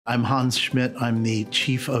I'm Hans Schmidt. I'm the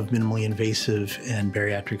Chief of Minimally Invasive and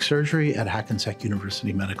Bariatric Surgery at Hackensack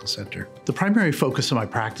University Medical Center. The primary focus of my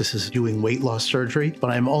practice is doing weight loss surgery, but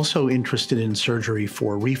I'm also interested in surgery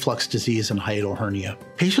for reflux disease and hiatal hernia.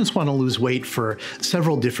 Patients want to lose weight for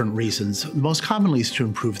several different reasons. Most commonly is to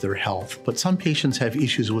improve their health, but some patients have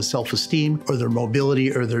issues with self-esteem or their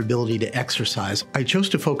mobility or their ability to exercise. I chose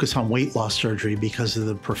to focus on weight loss surgery because of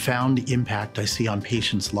the profound impact I see on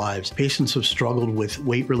patients' lives. Patients have struggled with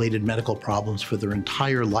weight-related medical problems for their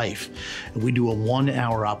entire life. And we do a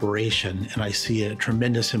 1-hour operation, and I see a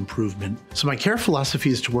tremendous improvement. So my care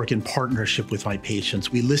philosophy is to work in partnership with my patients.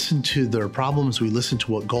 We listen to their problems, we listen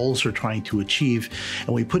to what goals they're trying to achieve,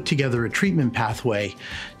 and we put together a treatment pathway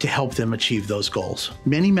to help them achieve those goals.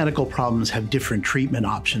 Many medical problems have different treatment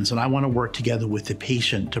options, and I want to work together with the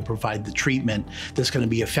patient to provide the treatment that's going to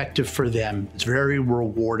be effective for them. It's very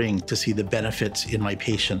rewarding to see the benefits in my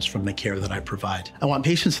patients from the care that I provide. I want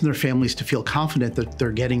patients and their families to feel confident that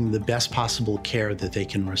they're getting the best possible care that they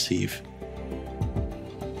can receive.